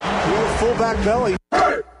fullback belly.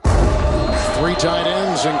 Three tight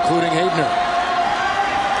ends, including Hayden.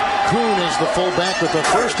 Kuhn is the fullback with the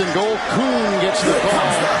first and goal. Kuhn gets the ball.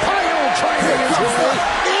 Pyle driving his way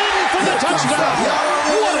in for the touchdown.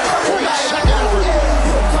 What a great second effort.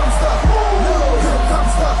 Here comes the here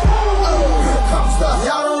comes the here comes the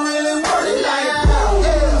y'all don't really want it like that.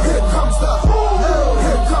 Here comes the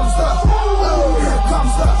here comes the here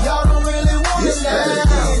comes the y'all don't really want it like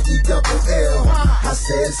that. E-double-L. I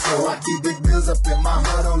said so. I keep big bills up in my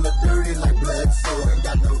hood on the dirty like blood, so ain't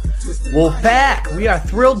got no twisted. Wolfpack, we are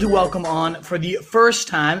thrilled to welcome on for the first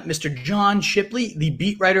time Mr. John Shipley, the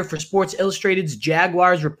beat writer for Sports Illustrated's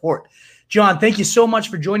Jaguars Report. John, thank you so much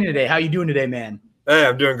for joining today. How are you doing today, man? Hey,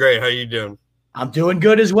 I'm doing great. How you doing? I'm doing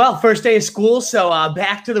good as well. First day of school, so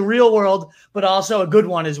back to the real world, but also a good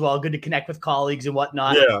one as well. Good to connect with colleagues and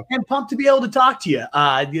whatnot. Yeah. And pumped to be able to talk to you.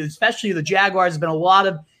 Especially the Jaguars, has been a lot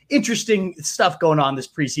of interesting stuff going on this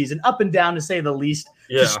preseason, up and down to say the least,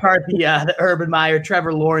 to start the Urban Meyer,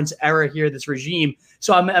 Trevor Lawrence era here, this regime.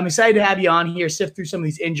 So I'm excited to have you on here, sift through some of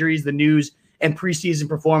these injuries, the news, and preseason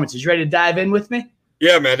performances. You ready to dive in with me?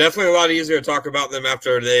 Yeah, man, definitely a lot easier to talk about them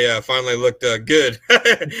after they finally looked good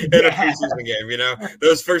in a preseason game. You know,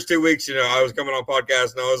 those first 2 weeks, you know, I was coming on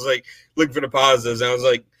podcast and I was like looking for the positives. And I was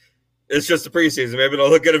like, it's just the preseason. Maybe it'll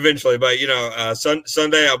look good eventually. But, you know,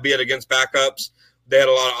 Sunday I'll be it against backups. They had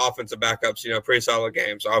a lot of offensive backups, you know, pretty solid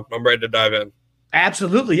game. So I'm ready to dive in.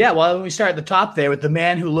 Absolutely. Yeah. Well, we start at the top there with the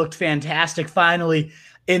man who looked fantastic finally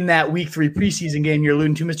in that week 3 preseason game you're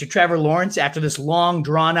alluding to, Mr. Trevor Lawrence, after this long,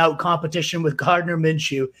 drawn-out competition with Gardner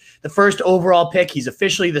Minshew, the first overall pick. He's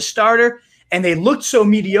officially the starter, and they looked so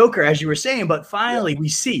mediocre, as you were saying, but finally we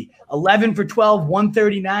see 11 for 12,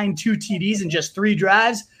 139, 2 TDs in just 3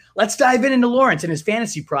 drives. Let's dive into Lawrence and his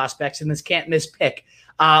fantasy prospects in this can't-miss pick.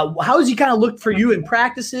 How has he kind of looked for you in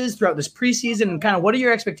practices throughout this preseason, and kind of what are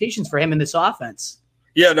your expectations for him in this offense?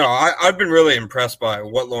 Yeah, no, I've been really impressed by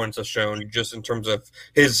what Lawrence has shown just in terms of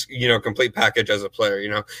his, you know, complete package as a player. You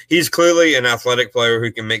know, he's clearly an athletic player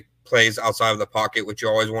who can make plays outside of the pocket, which you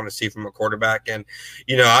always want to see from a quarterback. And,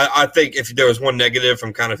 you know, I think if there was one negative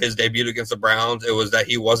from kind of his debut against the Browns, it was that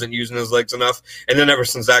he wasn't using his legs enough. And then ever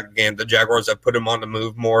since that game, the Jaguars have put him on the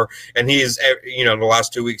move more. And he's, you know, the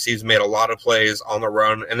last 2 weeks, he's made a lot of plays on the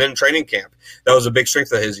run. And then training camp, that was a big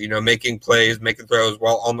strength of his, you know, making plays, making throws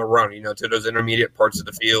while on the run, you know, to those intermediate parts of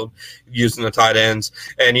the field, using the tight ends.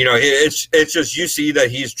 And, you know, it's just, you see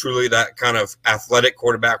that he's truly that kind of athletic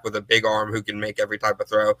quarterback with a big arm who can make every type of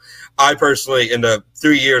throw. I personally, in the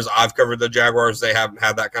 3 years I've covered the Jaguars, they haven't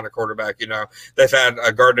had that kind of quarterback. You know, they've had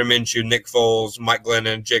Gardner Minshew, Nick Foles, Mike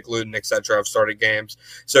Glennon, Jake Luton, etc. have started games.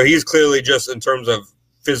 So he's clearly just, in terms of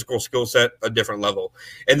physical skill set, a different level.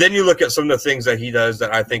 And then you look at some of the things that he does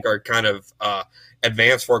that I think are kind of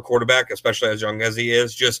advanced for a quarterback, especially as young as he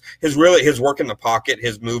is. Just his work in the pocket,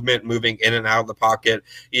 his movement, moving in and out of the pocket,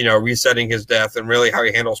 you know, resetting his depth, and really how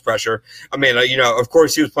he handles pressure. I mean, you know, of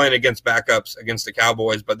course he was playing against backups against the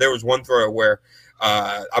Cowboys, but there was one throw where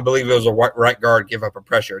I believe it was a right guard give up a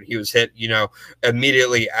pressure, and he was hit, you know,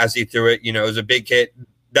 immediately as he threw it. You know, it was a big hit.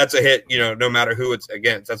 That's a hit, you know, no matter who it's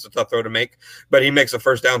against. That's a tough throw to make. But he makes a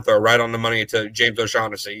first down throw right on the money to James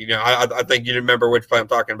O'Shaughnessy. You know, I think you remember which play I'm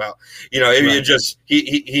talking about. You know, it just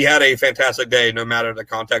he had a fantastic day no matter the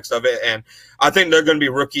context of it. And I think they're going to be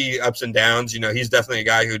rookie ups and downs. You know, he's definitely a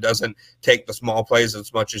guy who doesn't take the small plays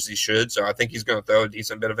as much as he should. So I think he's going to throw a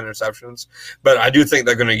decent bit of interceptions. But I do think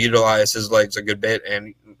they're going to utilize his legs a good bit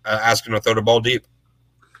and ask him to throw the ball deep.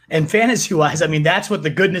 And fantasy-wise, I mean, that's what the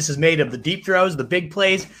goodness is made of, the deep throws, the big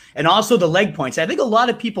plays, and also the leg points. I think a lot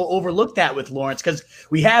of people overlook that with Lawrence because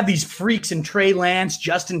we have these freaks in Trey Lance,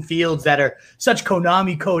 Justin Fields that are such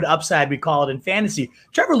Konami code upside, we call it in fantasy.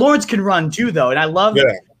 Trevor Lawrence can run too, though, and I love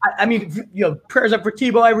I mean, you know, prayers up for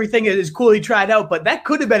Tebow. Everything is cool. He tried out, but that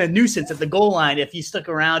could have been a nuisance at the goal line if he stuck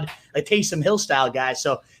around a Taysom Hill style guy.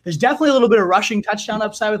 So there's definitely a little bit of rushing touchdown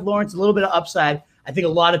upside with Lawrence, a little bit of upside I think a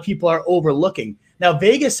lot of people are overlooking. Now,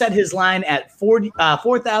 Vegas set his line at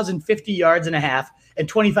 4,050 yards and a half and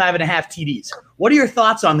 25 and a half TDs. What are your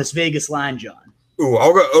thoughts on this Vegas line, John? Ooh,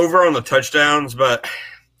 I'll go over on the touchdowns, but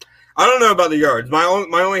I don't know about the yards. My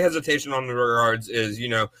only hesitation on the yards is, you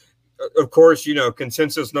know, of course, you know,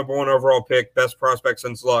 consensus number one overall pick, best prospect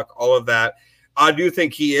since Luck, all of that. I do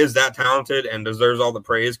think he is that talented and deserves all the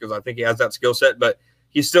praise because I think he has that skill set, but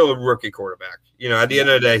he's still a rookie quarterback. You know, at the end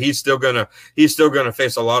of the day, he's still gonna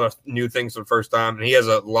face a lot of new things for the first time, and he has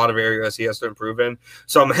a lot of areas he has to improve in.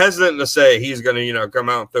 So I'm hesitant to say he's gonna, you know, come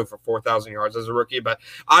out and throw for 4,000 yards as a rookie, but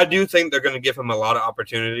I do think they're gonna give him a lot of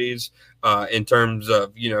opportunities in terms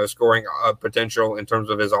of, you know, scoring potential in terms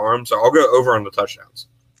of his arm. So I'll go over on the touchdowns.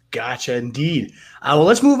 Gotcha, indeed. Well,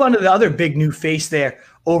 let's move on to the other big new face there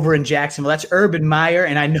over in Jacksonville. That's Urban Meyer,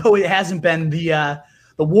 and I know it hasn't been the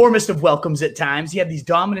warmest of welcomes at times. He had these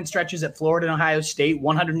dominant stretches at Florida and Ohio State,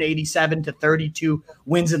 187 to 32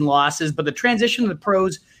 wins and losses, but the transition to the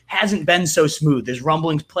pros hasn't been so smooth. There's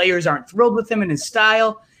rumblings players aren't thrilled with him and his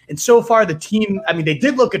style, and so far the team, I mean, they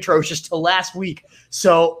did look atrocious till last week.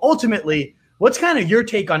 So ultimately, what's kind of your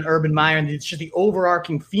take on Urban Meyer and it's just the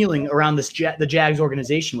overarching feeling around this the Jags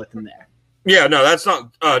organization with him there? Yeah, no, that's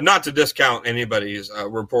not to discount anybody's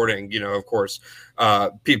reporting. You know, of course,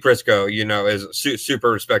 Pete Prisco, you know, is super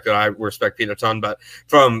respected. I respect Pete a ton, but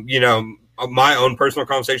from, you know, my own personal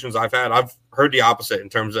conversations I've had, I've heard the opposite in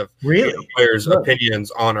terms of players' opinions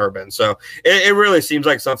on Urban. So it really seems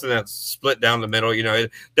like something that's split down the middle. You know,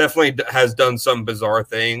 it definitely has done some bizarre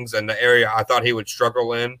things, and the area I thought he would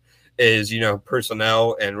struggle in is, you know,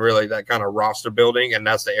 personnel and really that kind of roster building, and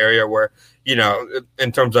that's the area where, you know,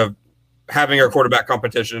 in terms of having a quarterback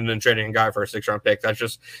competition and trading a guy for a 6th-round pick,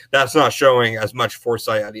 that's not showing as much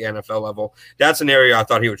foresight at the NFL level. That's an area I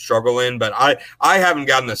thought he would struggle in, but I haven't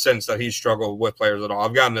gotten the sense that he's struggled with players at all.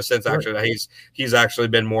 I've gotten the sense actually that he's actually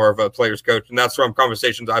been more of a player's coach, and that's from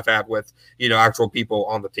conversations I've had with, you know, actual people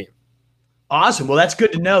on the team. Awesome. Well, that's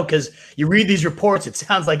good to know, because you read these reports, it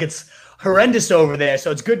sounds like it's horrendous over there.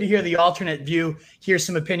 So it's good to hear the alternate view, hear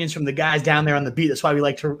some opinions from the guys down there on the beat. That's why we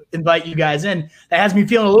like to invite you guys in. That has me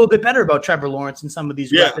feeling a little bit better about Trevor Lawrence and some of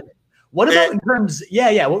these weapons. What about in terms –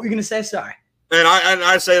 what were you going to say? Sorry. And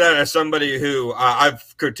I say that as somebody who I've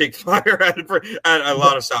critiqued Meyer at a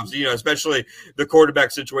lot of stops, you know, especially the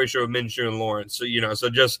quarterback situation with Minshew and Lawrence. So, you know, so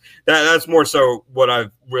just that's more so what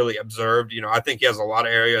I've really observed. You know, I think he has a lot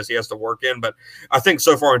of areas he has to work in, but I think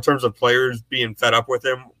so far in terms of players being fed up with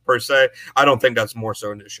him per se, I don't think that's more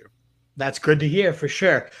so an issue. That's good to hear for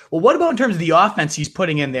sure. Well, what about in terms of the offense he's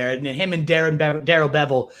putting in there and him and Darrell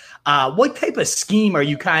Bevell? What type of scheme are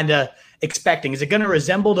you kind of expecting? Is it going to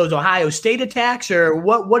resemble those Ohio State attacks, or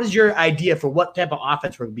what is your idea for what type of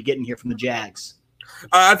offense we're going to be getting here from the Jags?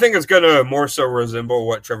 I think it's going to more so resemble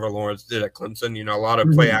what Trevor Lawrence did at Clemson. You know, a lot of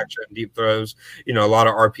play action, deep throws, you know, a lot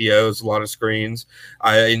of RPOs, a lot of screens.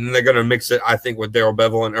 And they're going to mix it, I think, with Darrell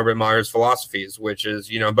Bevell and Urban Meyer's philosophies, which is,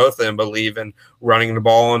 you know, both of them believe in running the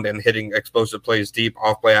ball and hitting explosive plays deep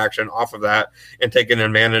off play action off of that and taking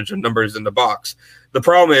advantage of numbers in the box. The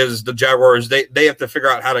problem is the Jaguars, they have to figure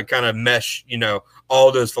out how to kind of mesh, you know,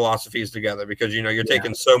 all those philosophies together, because, you know, you're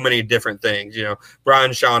taking so many different things. You know,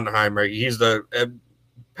 Brian Schottenheimer, he's the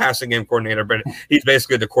passing game coordinator, but he's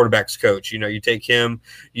basically the quarterback's coach. You know, you take him,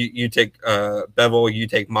 you take Bevell, you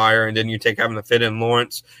take Meyer, and then you take having to fit in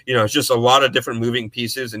Lawrence. You know, it's just a lot of different moving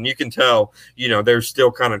pieces, and you can tell, you know, they're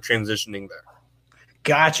still kind of transitioning there.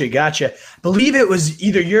 Gotcha. I believe it was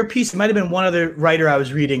either your piece, it might have been one other writer I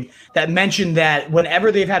was reading that mentioned that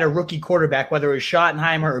whenever they've had a rookie quarterback, whether it was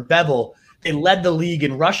Schottenheimer or Bevell, they led the league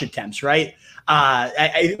in rush attempts, right?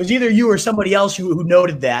 It was either you or somebody else who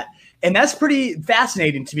noted that. And that's pretty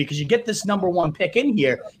fascinating to me, because you get this number one pick in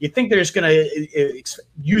here. You think they're just going to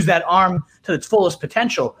use that arm to its fullest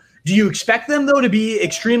potential. Do you expect them, though, to be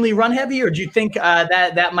extremely run heavy, or do you think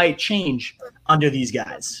that might change under these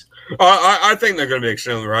guys? I think they're going to be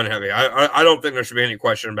extremely run heavy. I don't think there should be any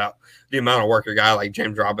question about the amount of work a guy like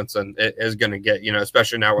James Robinson is going to get, you know,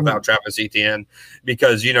 especially now without Travis Etienne,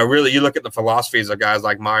 because, you know, really you look at the philosophies of guys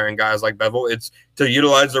like Meyer and guys like Bevell, it's to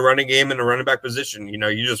utilize the running game in the running back position. You know,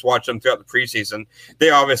 you just watch them throughout the preseason. They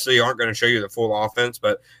obviously aren't going to show you the full offense,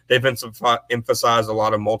 but they've emphasized a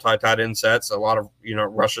lot of multi-tight end sets, a lot of, you know,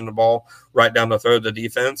 rushing the ball right down the throat of the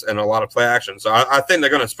defense, and a lot of play action. So I think they're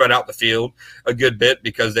going to spread out the field a good bit,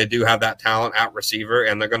 because they do have that talent at receiver,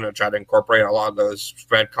 and they're going to try to incorporate a lot of those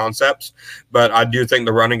spread concepts. But I do think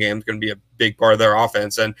the running game is going to be a big part of their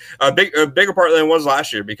offense, and a bigger part than it was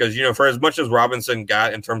last year, because, you know, for as much as Robinson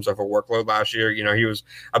got in terms of a workload last year, you know, he was,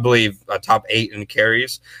 I believe, top 8 in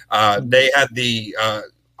carries. They had the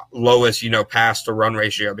lowest, you know, pass to run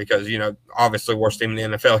ratio, because, you know, obviously worst team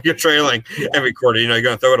in the NFL, you're trailing every quarter, you know, you're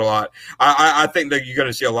going to throw it a lot. I think that you're going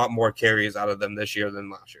to see a lot more carries out of them this year than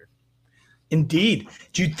last year. Indeed.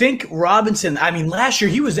 Do you think Robinson, I mean, last year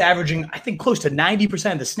he was averaging, I think, close to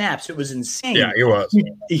 90% of the snaps. It was insane. Yeah, he was.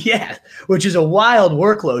 Yeah, which is a wild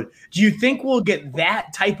workload. Do you think we'll get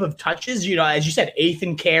that type of touches? You know, as you said, 8th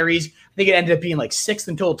in carries. I think it ended up being like 6th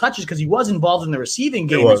in total touches, because he was involved in the receiving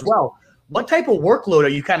game as well. What type of workload are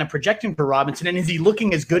you kind of projecting for Robinson? And is he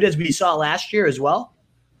looking as good as we saw last year as well?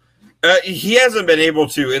 He hasn't been able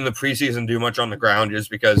to in the preseason do much on the ground just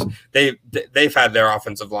because they've had their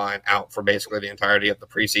offensive line out for basically the entirety of the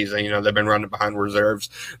preseason. You know, they've been running behind reserves,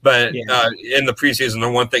 but in the preseason, the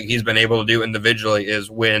one thing he's been able to do individually is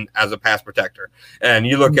win as a pass protector. And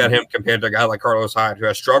you look at him compared to a guy like Carlos Hyde, who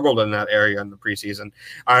has struggled in that area in the preseason.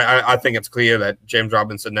 I think it's clear that James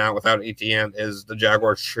Robinson now without Etienne is the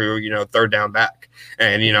Jaguars' true, third down back.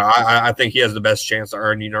 And, I think he has the best chance to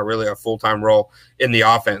earn, really a full-time role in the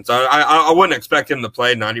offense. I wouldn't expect him to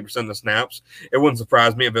play 90% of the snaps. It wouldn't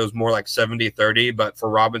surprise me if it was more like 70-30, but for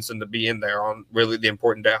Robinson to be in there on really the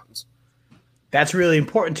important downs. That's really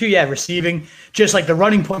important too. Yeah, receiving, just like the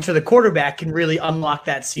running points for the quarterback can really unlock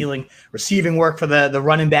that ceiling. Receiving work for the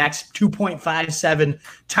running backs, 2.57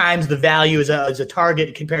 times the value as a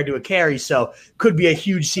target compared to a carry. So could be a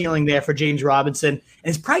huge ceiling there for James Robinson. And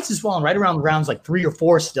his price has fallen right around rounds like 3 or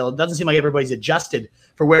 4 still. It doesn't seem like everybody's adjusted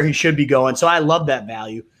for where he should be going. So I love that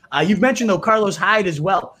value. You've mentioned, though, Carlos Hyde as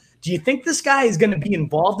well. Do you think this guy is going to be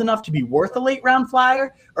involved enough to be worth a late-round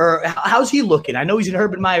flyer? Or how's he looking? I know he's an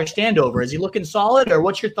Urban Meyer standover. Is he looking solid, or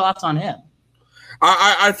what's your thoughts on him?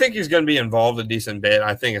 I think he's going to be involved a decent bit.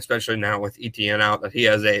 I think especially now with Etienne out that he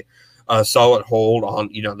has a solid hold on,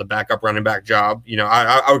 the backup running back job.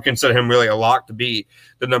 I would consider him really a lock to be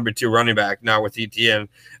the number 2 running back now with Etienne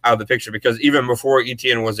out of the picture, because even before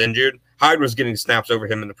Etienne was injured, Hyde was getting snaps over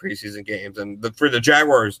him in the preseason games. And for the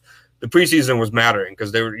Jaguars, the preseason was mattering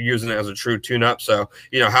because they were using it as a true tune-up. So,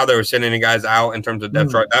 how they were sending the guys out in terms of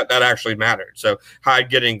depth chart, that actually mattered. So Hyde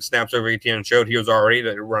getting snaps over Etienne showed he was already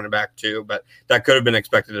the running back too, but that could have been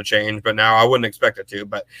expected to change. But now I wouldn't expect it to.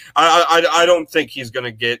 But I don't think he's going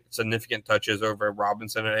to get significant touches over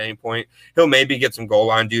Robinson at any point. He'll maybe get some goal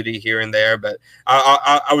line duty here and there, but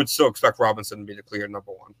I would still expect Robinson to be the clear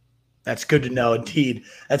number 1. That's good to know, indeed.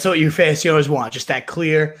 That's what you fantasy owners want, just that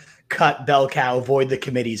clear cut bell cow, avoid the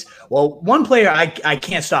committees. Well, one player I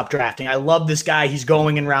can't stop drafting. I love this guy. He's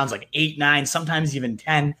going in rounds like 8, 9, sometimes even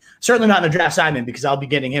 10. Certainly not in the draft I'm in, because I'll be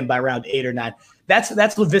getting him by round 8 or 9. That's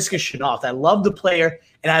Laviska Shenault. I love the player,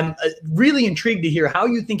 and I'm really intrigued to hear how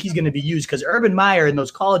you think he's going to be used, because Urban Meyer in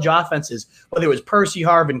those college offenses, whether it was Percy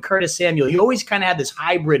Harvin, Curtis Samuel, he always kind of had this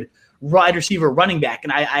hybrid wide receiver running back,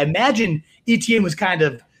 and I imagine Etienne was kind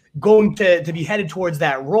of going to be headed towards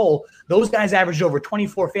that role. Those guys averaged over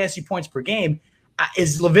 24 fantasy points per game.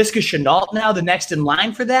 Is Laviska Shenault now the next in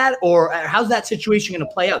line for that? Or how's that situation going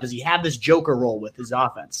to play out? Does he have this joker role with his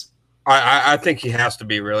offense? I think he has to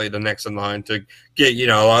be really the next in line to get,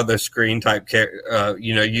 a lot of the screen type,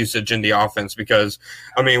 usage in the offense, because,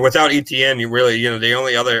 without Etienne, you really, the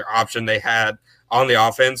only other option they had on the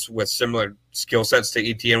offense with similar skill sets to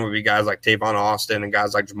Etienne would be guys like Tavon Austin and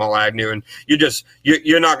guys like Jamal Agnew, and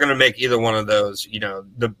you're not going to make either one of those,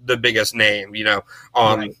 the biggest name,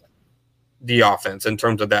 on right. the offense in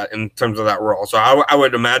terms of that role. So I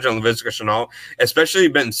would imagine Laviska Shenault, especially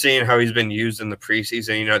been seeing how he's been used in the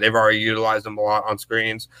preseason. They've already utilized him a lot on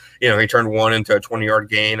screens. He turned one into a 20-yard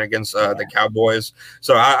gain against the Cowboys.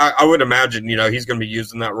 So I would imagine, he's going to be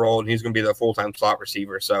used in that role, and he's going to be the full-time slot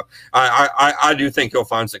receiver. So I do think he'll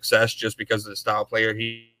find success just because of the style player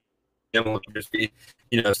he will just be,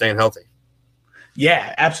 staying healthy.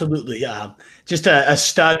 Yeah, absolutely. Just a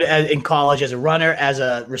stud in college as a runner, as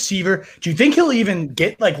a receiver. Do you think he'll even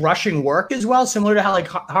get like rushing work as well, similar to how like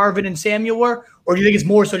Harvin and Samuel were? Or do you think it's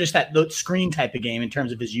more so just that screen type of game in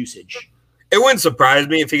terms of his usage? It wouldn't surprise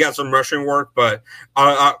me if he got some rushing work, but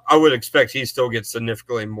I would expect he still gets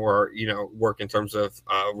significantly more, work in terms of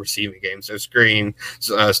receiving games, so screen,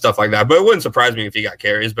 stuff like that. But it wouldn't surprise me if he got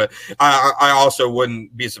carries. But I also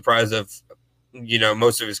wouldn't be surprised if,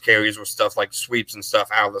 most of his carries were stuff like sweeps and stuff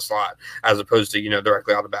out of the slot as opposed to,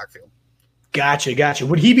 directly out of the backfield. Gotcha.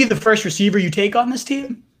 Would he be the first receiver you take on this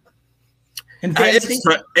team?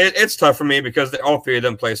 It's tough for me because all 3 of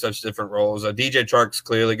them play such different roles. DJ Chark's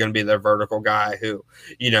clearly going to be their vertical guy who,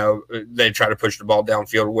 they try to push the ball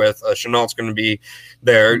downfield with. Shenault's going to be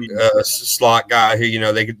their slot guy who,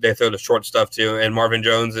 they throw the short stuff to. And Marvin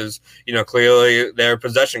Jones is, clearly their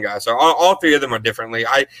possession guy. So all 3 of them are differently.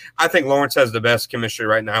 I think Lawrence has the best chemistry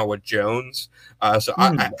right now with Jones.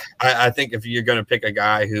 I think if you're going to pick a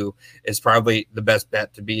guy who is probably the best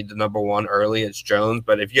bet to be the number 1 early, it's Jones.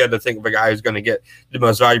 But if you had to think of a guy who's going to get the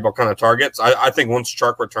most valuable kind of targets, I think once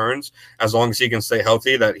Chark returns, as long as he can stay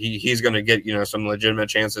healthy, that he's going to get, some legitimate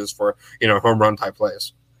chances for, home run type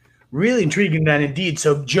plays. Really intriguing then indeed.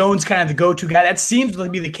 So Jones kind of the go-to guy. That seems to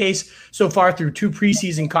be the case so far through 2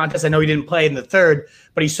 preseason contests. I know he didn't play in the 3rd,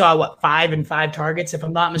 but he saw 5 and 5 targets, if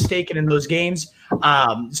I'm not mistaken, in those games.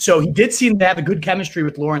 So he did seem to have a good chemistry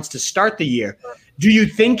with Lawrence to start the year. Do you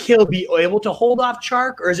think he'll be able to hold off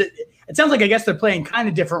Chark, or is it it sounds like I guess they're playing kind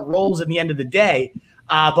of different roles at the end of the day.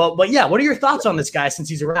 But yeah, what are your thoughts on this guy since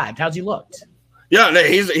he's arrived? How's he looked? Yeah, no,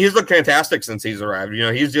 he's looked fantastic since he's arrived. You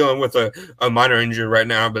know, he's dealing with a minor injury right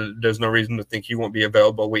now, but there's no reason to think he won't be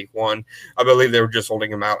available week 1. I believe they were just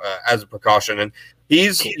holding him out as a precaution. And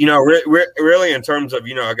he's, you know, really in terms of,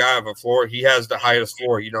 you know, a guy of a floor, he has the highest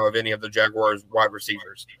floor, you know, of any of the Jaguars wide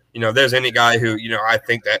receivers. You know, if there's any guy who, you know, I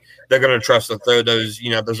think that they're going to trust to throw those,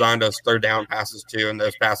 you know, design those third down passes to and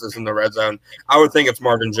those passes in the red zone, I would think it's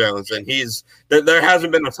Marvin Jones. And there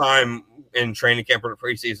hasn't been a time in training camp or the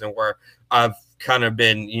preseason where I've kind of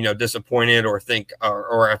been, you know, disappointed or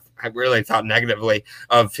I really thought negatively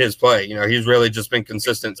of his play. You know, he's really just been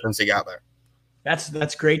consistent since he got there.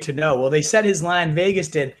 That's great to know. Well, they set his line, Vegas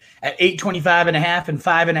did, at 825.5 and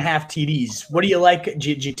 5.5 TDs. What do you like?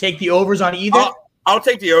 Did you take the overs on either? I'll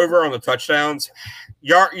take the over on the touchdowns.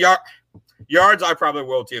 Yards, I probably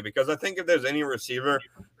will too, because I think if there's any receiver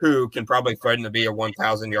who can probably threaten to be a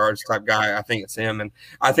 1,000 yards type guy, I think it's him, and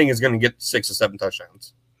I think he's going to get 6 or 7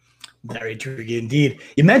 touchdowns. Very intriguing indeed.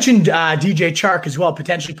 You mentioned DJ Chark as well,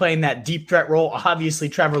 potentially playing that deep threat role. Obviously,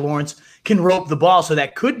 Trevor Lawrence can rope the ball, so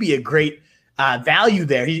that could be a great value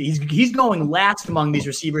there. He's going last among these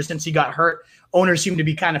receivers since he got hurt. Owners seem to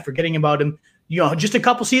be kind of forgetting about him. You know, just a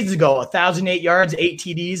couple seasons ago, 1,008 yards, 8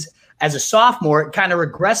 TDs as a sophomore. It kind of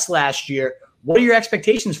regressed last year. What are your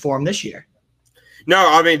expectations for him this year? No,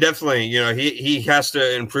 I mean, definitely, you know, he has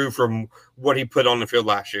to improve from what he put on the field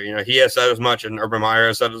last year. You know, he has said as much, and Urban Meyer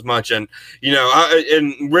has said as much. And, you know,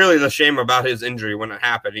 and really the shame about his injury when it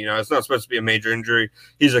happened, you know, it's not supposed to be a major injury.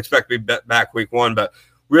 He's expected to be back week 1. But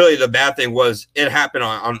really the bad thing was it happened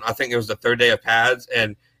on I think it was the 3rd day of pads,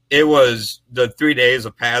 and it was the 3 days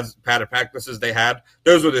of padded practices they had.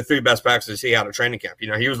 Those were the 3 best practices he had at training camp. You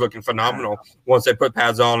know, he was looking phenomenal once they put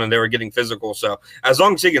pads on and they were getting physical. So as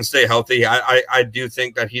long as he can stay healthy, I do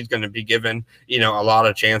think that he's going to be given, you know, a lot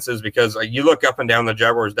of chances, because you look up and down the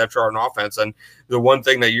Jaguars depth chart on offense, and the one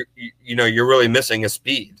thing that you're really missing is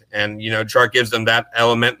speed. And, you know, Chark gives them that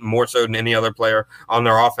element more so than any other player on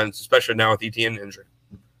their offense, especially now with Etienne injury.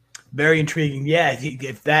 Very intriguing. Yeah,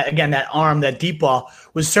 if that, again, that arm, that deep ball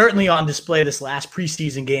was certainly on display this last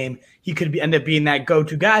preseason game, he could end up being that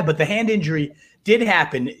go-to guy. But the hand injury did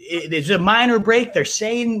happen. It's a minor break. They're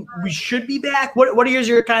saying we should be back. What is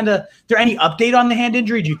your kind of – is there any update on the hand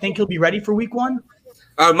injury? Do you think he'll be ready for week 1?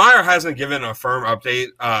 Meyer hasn't given a firm update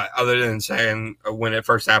other than saying when it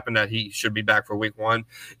first happened that he should be back for week 1.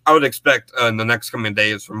 I would expect in the next coming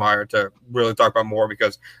days for Meyer to really talk about more,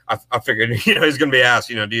 because I figured, you know, he's going to be asked,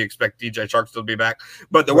 you know, do you expect DJ Chark still to be back?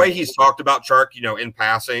 But the way he's talked about Chark, you know, in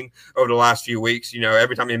passing over the last few weeks, you know,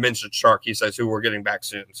 every time he mentions Chark, he says who we're getting back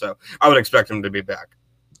soon. So I would expect him to be back.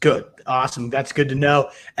 Good. Awesome. That's good to know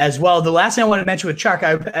as well. The last thing I want to mention with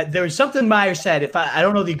Chark, there was something Meyer said, I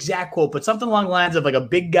don't know the exact quote, but something along the lines of like a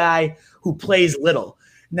big guy who plays little.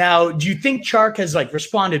 Now, do you think Chark has like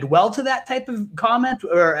responded well to that type of comment,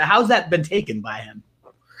 or how's that been taken by him?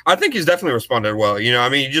 I think he's definitely responded well. You know, I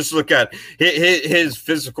mean, you just look at his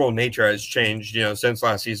physical nature has changed, you know, since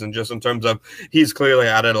last season, just in terms of he's clearly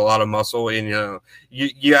added a lot of muscle. And, you know,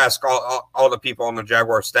 you ask all the people on the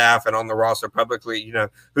Jaguar staff and on the roster publicly, you know,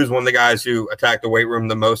 who's one of the guys who attacked the weight room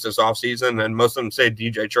the most this offseason. And most of them say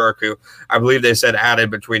DJ Chark, who I believe they said added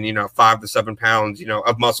between, you know, 5 to 7 pounds, you know,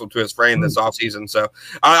 of muscle to his frame this offseason. So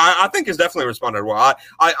I think he's definitely responded well.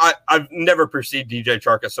 I've never perceived DJ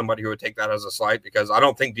Chark as somebody who would take that as a slight, because I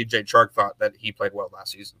don't think DJ Chark thought that he played well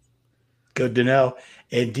last season. Good to know.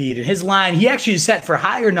 Indeed. And his line, he actually is set for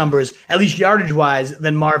higher numbers, at least yardage-wise,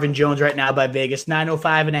 than Marvin Jones right now by Vegas.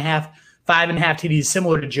 905.5, 5.5 TDs,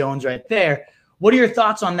 similar to Jones right there. What are your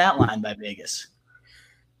thoughts on that line by Vegas?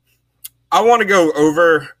 I want to go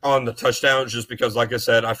over on the touchdowns just because, like I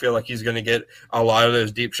said, I feel like he's going to get a lot of those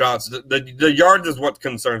deep shots. The yards is what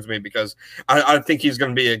concerns me, because I think he's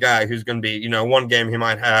going to be a guy who's going to be, you know, one game he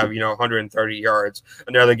might have, you know, 130 yards.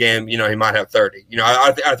 Another game, you know, he might have 30. You know,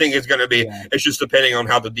 I think it's going to be it's just depending on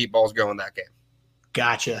how the deep balls go in that game.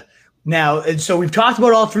 Gotcha. Now, and so we've talked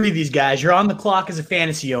about all 3 of these guys. You're on the clock as a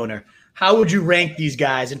fantasy owner. How would you rank these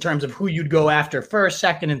guys in terms of who you'd go after first,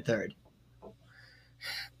 second, and third?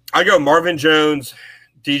 I go Marvin Jones,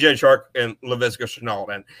 DJ Chark, and Laviska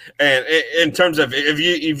Shenault. And in terms of if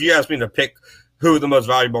you ask me to pick who are the most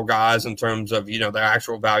valuable guys in terms of, you know, their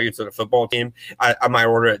actual value to the football team, I might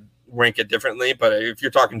rank it differently. But if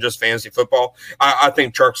you're talking just fantasy football, I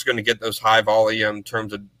think Chark's going to get those high volley in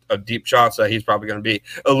terms of deep shots, that he's probably going to be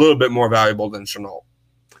a little bit more valuable than Shenault.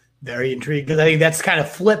 Very intrigued, because I think that's kind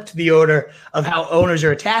of flipped the order of how owners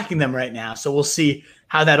are attacking them right now. So we'll see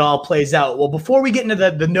how that all plays out. Well, before we get into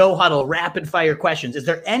the no huddle rapid fire questions, is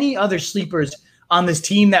there any other sleepers on this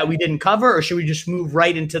team that we didn't cover, or should we just move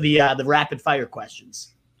right into the rapid fire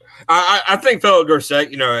questions? I think Philip Dorsett,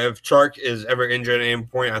 if Chark is ever injured at any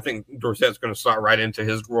point, I think Dorsett's going to slot right into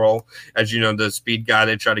his role as, the speed guy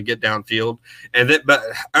they try to get downfield. But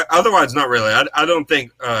otherwise, not really. I don't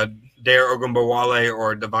think Dare Ogunbowale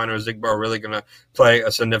or Devine Ozigbo are really going to play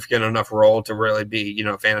a significant enough role to really be,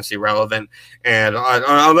 fantasy relevant. And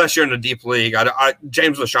unless you're in a deep league,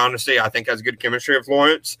 James O'Shaughnessy, I think, has good chemistry with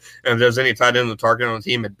Lawrence. And if there's any tight end to target on the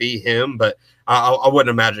team, it'd be him. But I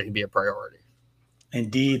wouldn't imagine he'd be a priority.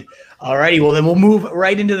 Indeed. All righty. Well, then we'll move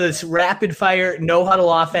right into this rapid fire no huddle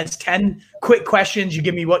offense. 10 quick questions. You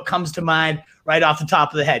give me what comes to mind right off the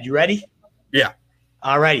top of the head. You ready? Yeah.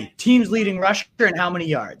 All righty. Team's leading rusher and how many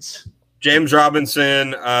yards? James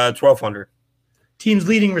Robinson, 1,200. Team's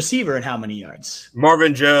leading receiver and how many yards?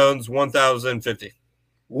 Marvin Jones, 1,050.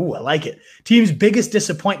 Ooh, I like it. Team's biggest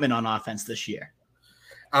disappointment on offense this year?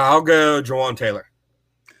 I'll go Jawan Taylor.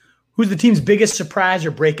 Who's the team's biggest surprise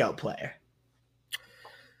or breakout player?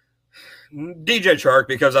 DJ Chark,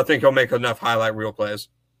 because I think he'll make enough highlight reel plays.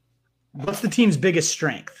 What's the team's biggest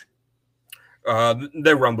strength?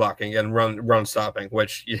 They're run blocking and run stopping,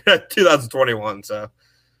 which 2021. So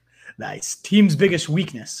nice. Team's biggest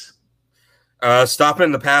weakness?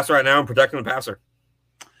 Stopping the pass right now and protecting the passer.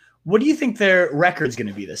 What do you think their record's going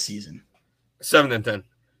to be this season? 7-10.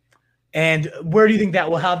 And where do you think that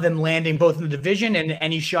will have them landing both in the division and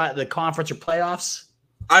any shot at the conference or playoffs?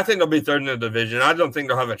 I think they'll be third in the division. I don't think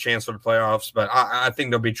they'll have a chance for the playoffs, but I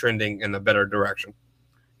think they'll be trending in the better direction.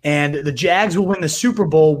 And the Jags will win the Super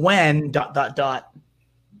Bowl when ... Put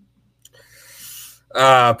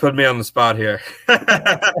me on the spot here.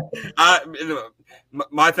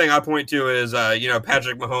 My thing I point to is,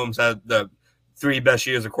 Patrick Mahomes had the 3 best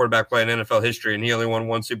years of quarterback play in NFL history, and he only won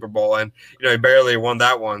 1 Super Bowl, and he barely won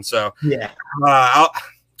that one. So yeah,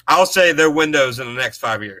 I'll say their windows in the next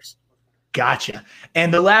 5 years. Gotcha.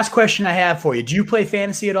 And the last question I have for you: do you play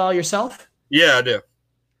fantasy at all yourself? Yeah, I do.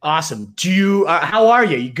 Awesome. Do you? How are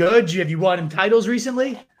you? You good? Have you won titles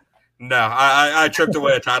recently? No, I tripped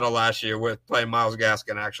away a title last year with playing Myles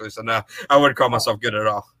Gaskin, actually. So no, I wouldn't call myself good at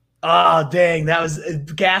all. Oh, dang. That was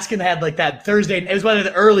Gaskin had like that Thursday. It was one of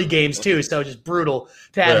the early games too. So just brutal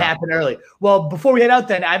to have happen early. Well, before we head out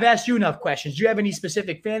then, I've asked you enough questions. Do you have any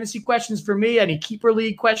specific fantasy questions for me? Any keeper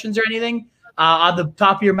league questions or anything on the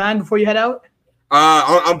top of your mind before you head out?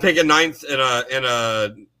 I'm picking 9th in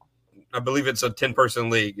a I believe it's a 10-person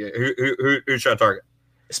league. Who should I target?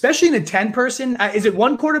 Especially in a 10-person, is it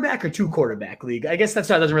 1 quarterback or 2 quarterback league? I guess that's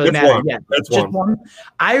not, doesn't really it's matter. One. Yeah, it's just one. one.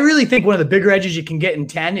 I really think one of the bigger edges you can get in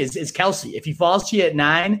 10 is Kelsey. If he falls to you at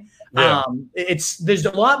 9, there's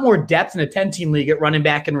a lot more depth in a 10-team league at running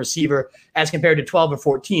back and receiver as compared to 12 or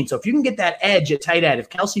 14. So if you can get that edge at tight end, if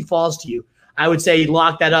Kelsey falls to you, I would say you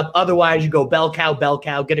lock that up. Otherwise, you go bell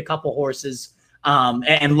cow, get a couple horses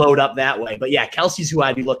and load up that way. But yeah, Kelsey's who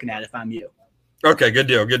I'd be looking at if I'm you. Okay, good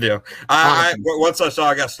deal. Awesome. Once I saw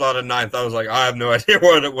I got slotted 9th, I was like, I have no idea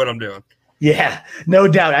what I'm doing. Yeah, no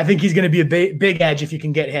doubt. I think he's going to be a big edge if you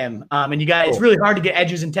can get him. And you got it's really hard to get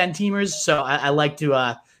edges in 10-teamers, so I like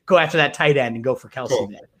to go after that tight end and go for Kelsey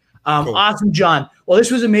there. Awesome, John. Well, this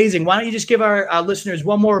was amazing. Why don't you just give our listeners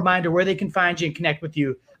one more reminder where they can find you and connect with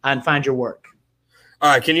you and find your work? All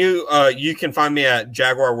right. Can you can find me at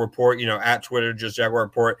Jaguar Report, at Twitter, just Jaguar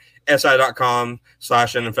Report,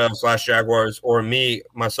 si.com/NFL/Jaguars, or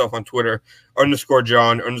myself on Twitter,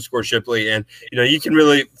 _John_Shipley. And, you can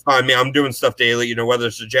really find me. I'm doing stuff daily, whether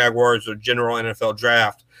it's the Jaguars or general NFL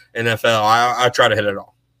draft, NFL. I try to hit it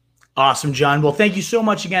all. Awesome, John. Well, thank you so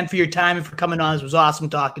much again for your time and for coming on. It was awesome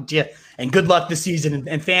talking to you. And good luck this season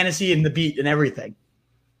and fantasy and the beat and everything.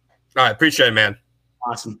 All right. Appreciate it, man.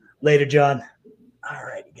 Awesome. Later, John. All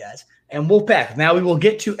right, guys. And Wolfpack, now we will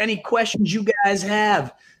get to any questions you guys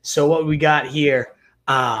have. So what we got here?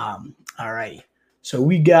 All right. So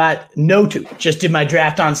we got Notu. Just did my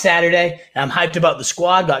draft on Saturday. And I'm hyped about the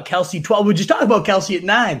squad. Got Kelsey 12. We just talked about Kelsey at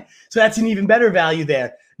 9. So that's an even better value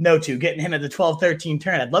there. Notu, getting him at the 12-13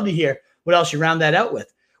 turn. I'd love to hear what else you round that out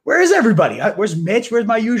with. Where is everybody? Where's Mitch? Where's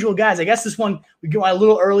my usual guys? I guess this one we go a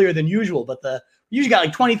little earlier than usual, but we usually got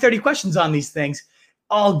like 20, 30 questions on these things.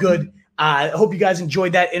 All good. I hope you guys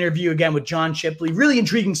enjoyed that interview again with John Shipley. Really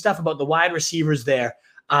intriguing stuff about the wide receivers there.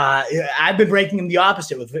 I've been ranking them the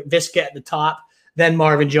opposite with Viska at the top, then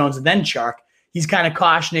Marvin Jones, and then Chark. He's kind of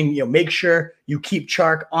cautioning, make sure you keep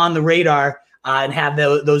Chark on the radar and have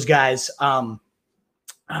those guys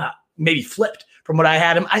maybe flipped from what I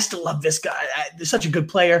had him. I still love this guy. He's such a good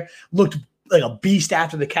player. Looked like a beast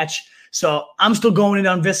after the catch. So I'm still going in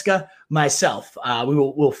on Viska myself.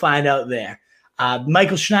 We'll find out there.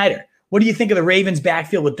 Michael Schneider. What do you think of the Ravens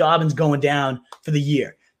backfield with Dobbins going down for the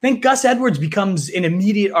year? I think Gus Edwards becomes an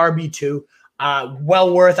immediate RB2.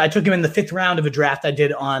 Well worth. I took him in the 5th round of a draft I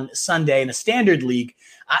did on Sunday in a standard league.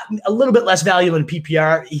 A little bit less valuable in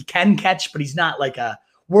PPR. He can catch, but he's not like a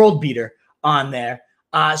world beater on there.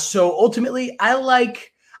 So ultimately, I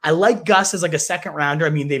like Gus as like a 2nd rounder. I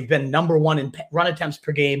mean, they've been number 1 in run attempts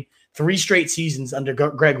per game 3 straight seasons under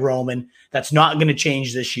Greg Roman. That's not going to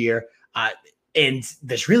change this year. And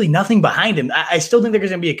there's really nothing behind him. I still think there's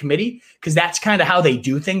going to be a committee because that's kind of how they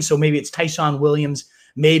do things. So maybe it's Tyson Williams.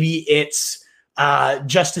 Maybe it's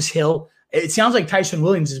Justice Hill. It sounds like Tyson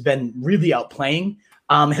Williams has been really outplaying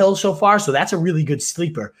Hill so far. So that's a really good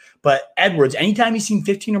sleeper. But Edwards, anytime he's seen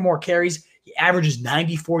 15 or more carries, he averages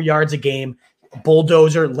 94 yards a game.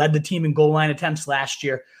 Bulldozer, led the team in goal line attempts last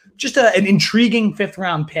year. Just an intriguing 5th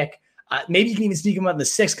round pick. Maybe you can even sneak him up in the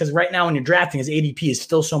 6th because right now when you're drafting, his ADP is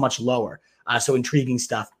still so much lower. So intriguing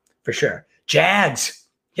stuff for sure. Jags.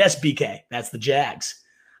 Yes, BK. That's the Jags.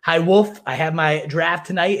 Hi, Wolf. I have my draft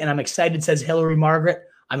tonight, and I'm excited, says Hillary Margaret.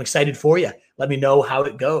 I'm excited for you. Let me know how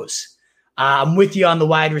it goes. I'm with you on the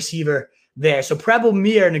wide receiver there. So Preble and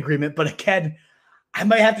me are in agreement, but again, I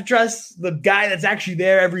might have to trust the guy that's actually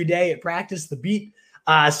there every day at practice, the beat.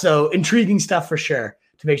 So intriguing stuff for sure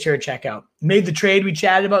to make sure to check out. Made the trade we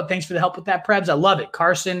chatted about. Thanks for the help with that, Prebs. I love it.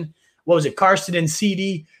 Carson and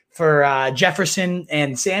CD for Jefferson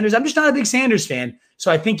and Sanders. I'm just not a big Sanders fan,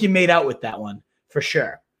 so I think you made out with that one for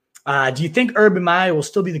sure. Do you think Urban Meyer will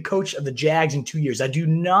still be the coach of the Jags in 2 years? I do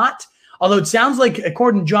not, although it sounds like,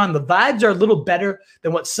 according to John, the vibes are a little better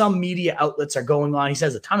than what some media outlets are going on. He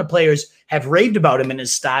says a ton of players have raved about him and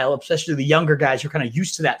his style, especially the younger guys who are kind of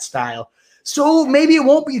used to that style. So maybe it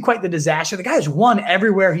won't be quite the disaster. The guy's won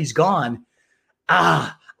everywhere he's gone.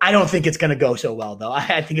 I don't think it's going to go so well, though.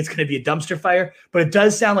 I think it's going to be a dumpster fire, but it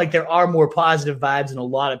does sound like there are more positive vibes than a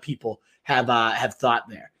lot of people have thought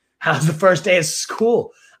there. How's the first day of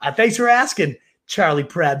school? Thanks for asking, Charlie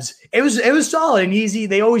Prebs. It was solid and easy.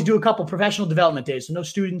 They always do a couple professional development days, so no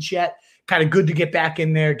students yet. Kind of good to get back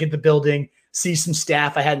in there, get the building, see some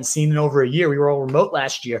staff I hadn't seen in over a year. We were all remote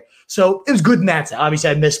last year, so it was good in that sense. Obviously,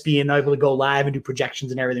 I miss being able to go live and do projections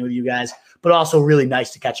and everything with you guys, but also really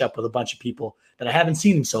nice to catch up with a bunch of people that I haven't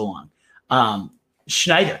seen in so long.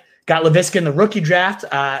 Schneider got Laviska in the rookie draft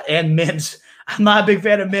and Mims. I'm not a big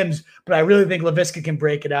fan of Mims, but I really think Laviska can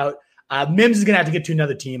break it out. Mims is going to have to get to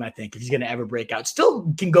another team, I think, if he's going to ever break out.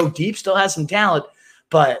 Still can go deep, still has some talent,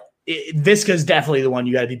 but Viska is definitely the one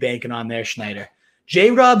you got to be banking on there, Schneider.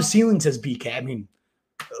 J-Rob ceiling, says BK. I mean,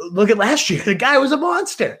 look at last year. The guy was a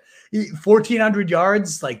monster. 1,400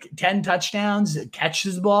 yards, like 10 touchdowns,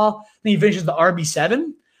 catches the ball. Then he finishes the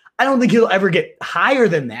RB7. I don't think he'll ever get higher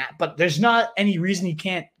than that, but there's not any reason he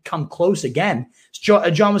can't come close again.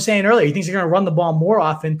 John was saying earlier, he thinks they're going to run the ball more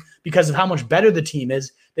often because of how much better the team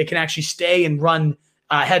is. They can actually stay and run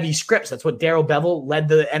heavy scripts. That's what Darrell Bevel led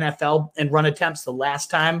the NFL in run attempts the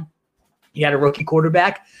last time he had a rookie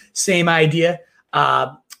quarterback. Same idea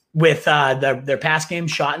with their pass game,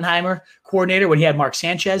 Schottenheimer coordinator. When he had Mark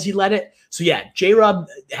Sanchez, he led it. So, yeah, J-Rob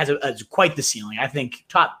has quite the ceiling. I think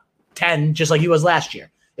top 10, just like he was last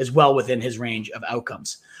year, is well within his range of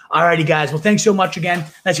outcomes. All righty, guys. Well, thanks so much again.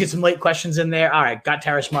 Let's get some late questions in there. All right, got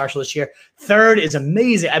Terrace Marshall this year. 3rd is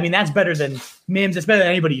amazing. I mean, that's better than Mims. It's better than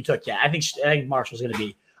anybody you took. Yeah, I think Marshall's going to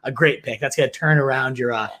be a great pick. That's going to turn around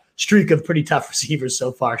your streak of pretty tough receivers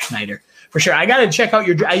so far, Schneider. For sure. I got to check out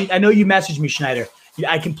your – I know you messaged me, Schneider.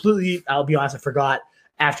 I'll be honest, I forgot.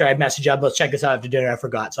 After I messaged you, let's check this out after dinner. I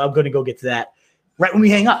forgot. So I'm going to go get to that right when we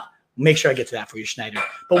hang up. Make sure I get to that for you, Schneider.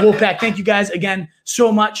 But Wolfpack, thank you guys again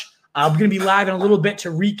so much. I'm going to be live in a little bit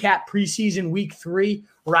to recap preseason week 3,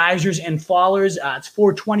 risers and fallers. It's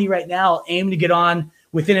 4:20 right now. I'll aim to get on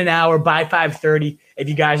within an hour by 5:30. If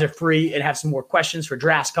you guys are free and have some more questions for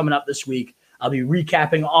drafts coming up this week, I'll be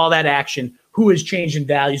recapping all that action, who has changed in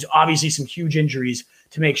values, obviously some huge injuries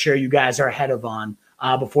to make sure you guys are ahead of on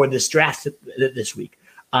before this draft this week.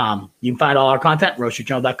 You can find all our content at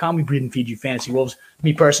RotoStreetJournal.com. We breed and feed you fantasy wolves.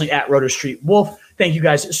 Me personally at Roto Street Wolf. Thank you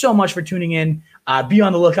guys so much for tuning in. Be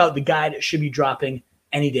on the lookout. The guide should be dropping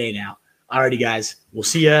any day now. Alrighty, guys. We'll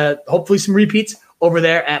see you. Hopefully some repeats over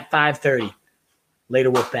there at 5:30.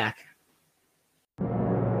 Later, Wolfpack.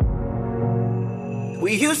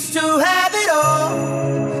 We used to have it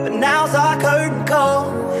all, but now's our curtain call.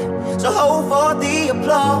 So hold for the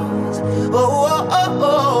applause. Oh, oh, oh,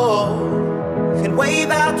 oh. And wave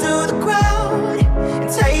out to the crowd and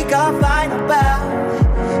take our final bow.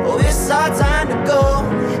 Oh, it's our time to go,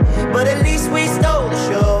 but at least we stole the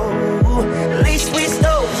show. At least we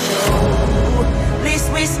stole the show. At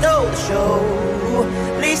least we stole the show.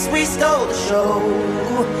 At least least we stole the show.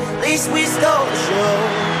 At least we stole the show.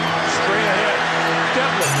 Straight ahead.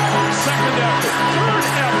 Devlin, second effort, third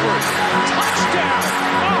effort, touchdown.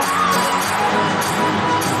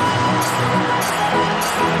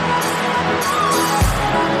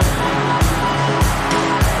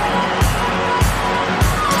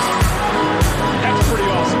 That's pretty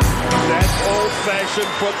awesome. That's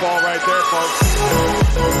old-fashioned football right there,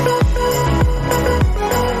 folks.